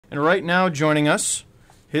And right now joining us,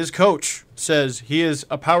 his coach says he is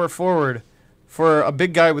a power forward for a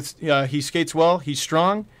big guy with he skates well, he's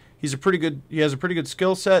strong, he has a pretty good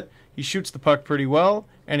skill set, he shoots the puck pretty well,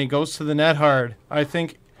 and he goes to the net hard. I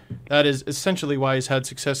think that is essentially why he's had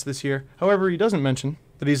success this year. However, he doesn't mention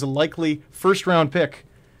that he's a likely first-round pick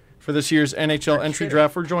for this year's NHL Entry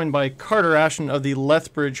Draft. We're joined by Carter Ashton of the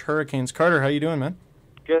Lethbridge Hurricanes. Carter, how you doing, man?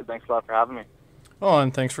 Good. Thanks a lot for having me. Oh,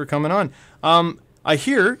 and thanks for coming on. I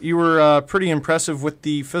hear you were pretty impressive with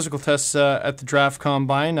the physical tests at the draft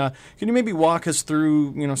combine. Can you maybe walk us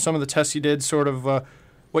through, some of the tests you did, sort of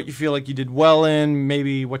what you feel like you did well in,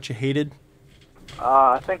 maybe what you hated?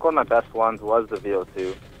 I think one of my best ones was the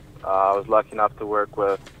VO2. I was lucky enough to work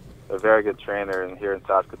with a very good trainer here in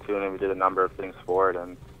Saskatoon, and we did a number of things for it.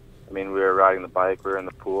 And we were riding the bike, we were in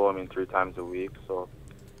the pool, 3 times a week. So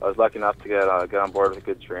I was lucky enough to get on board with a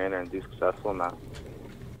good trainer and be successful in that.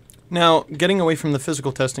 Now, getting away from the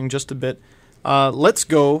physical testing just a bit, let's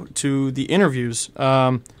go to the interviews.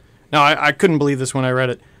 Now, I couldn't believe this when I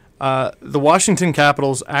read it. The Washington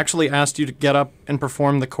Capitals actually asked you to get up and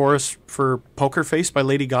perform the chorus for Poker Face by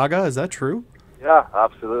Lady Gaga. Is that true? Yeah,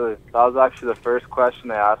 absolutely. That was actually the first question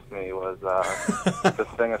they asked me was to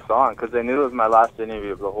sing a song, because they knew it was my last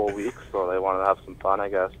interview of the whole week, so they wanted to have some fun, I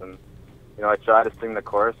guess. And, I tried to sing the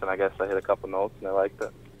chorus, and I guess I hit a couple notes, and they liked it.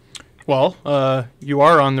 Well, you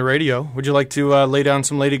are on the radio. Would you like to lay down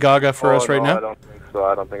some Lady Gaga for us right now? I don't think so.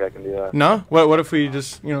 I don't think I can do that. No? What if we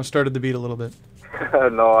just, started the beat a little bit?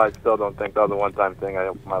 No, I still don't think that was a one-time thing I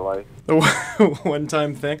hope in my life. A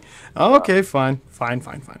one-time thing? Oh, okay, fine.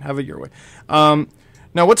 Have it your way.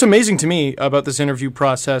 Now, what's amazing to me about this interview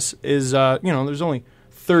process is, there's only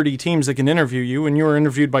 30 teams that can interview you, and you were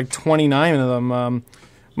interviewed by 29 of them.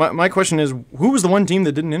 My question is, who was the one team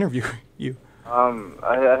that didn't interview you?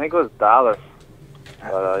 I think it was Dallas.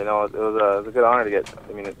 But, it was a good honor to get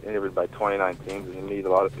interviewed by 29 teams, and you meet a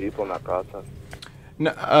lot of people in that process.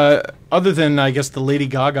 Now, other than, I guess, the Lady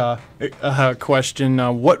Gaga question,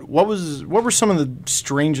 what were some of the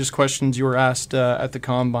strangest questions you were asked at the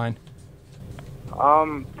Combine?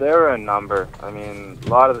 There were a number. A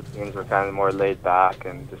lot of the teams were kind of more laid back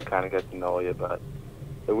and just kind of get to know you, but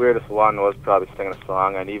the weirdest one was probably singing a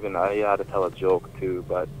song, and even I had to tell a joke, too,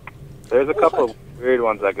 but there's a couple of weird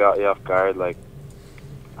ones that got you off guard, like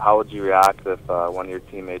how would you react if one of your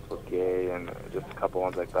teammates was gay, and just a couple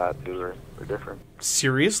ones like that, too, were different.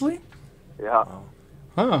 Seriously? Yeah.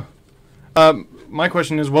 Huh. My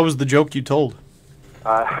question is, what was the joke you told?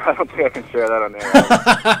 I don't think I can share that on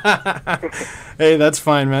air. Hey, that's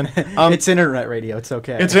fine, man. It's internet radio. It's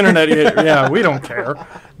okay. It's internet. Yeah, we don't care.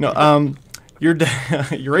 No,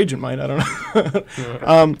 your agent might. I don't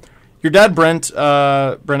know. Your dad, Brent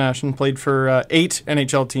Ashton, played for 8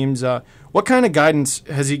 NHL teams. What kind of guidance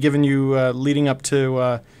has he given you leading up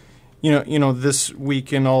to, this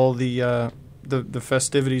week and all the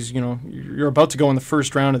festivities? You're about to go in the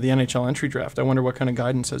first round of the NHL Entry Draft. I wonder what kind of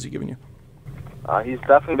guidance has he given you? He's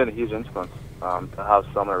definitely been a huge influence. To have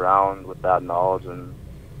someone around with that knowledge and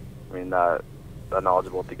that knowledge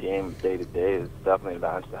about the game day to day is definitely an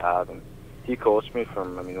advantage to have. And he coached me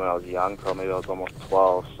from when I was young, till maybe I was almost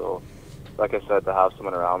 12. So, like I said, to have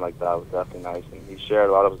someone around like that was definitely nice. And he shared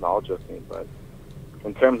a lot of his knowledge with me. But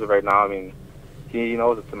in terms of right now, he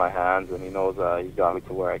knows it's in my hands, and he knows he's got me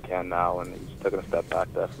to where I can now, and he's taken a step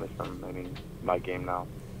back definitely from my game now.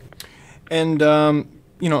 And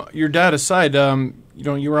your dad aside,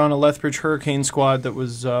 you were on a Lethbridge Hurricane squad that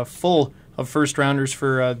was full of first rounders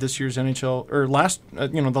for this year's NHL, or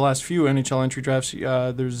the last few NHL entry drafts.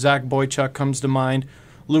 There's Zach Boychuk comes to mind.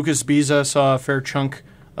 Lucas Biza saw a fair chunk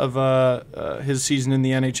of his season in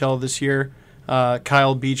the NHL this year.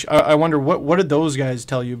 Kyle Beach. I wonder what did those guys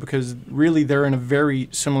tell you, because really they're in a very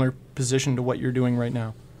similar position to what you're doing right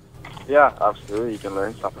now. Yeah, absolutely. You can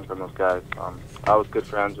learn something from those guys. I was good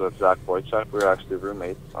friends with Zach Boychuk. We were actually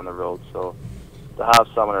roommates on the road, so to have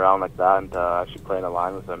someone around like that and to actually play in a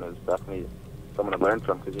line with him is definitely someone to learn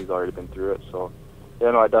from, because he's already been through it. So,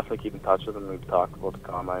 I definitely keep in touch with him. We've talked about the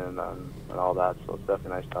combine and all that, so it's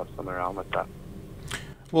definitely nice to have someone around like that.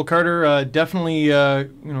 Well, Carter, definitely,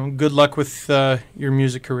 good luck with your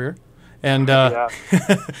music career, and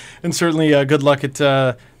and certainly good luck at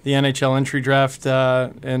the NHL Entry Draft,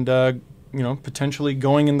 and potentially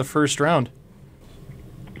going in the first round.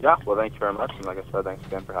 Yeah, well, thank you very much, and like I said, thanks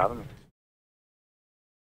again for having me.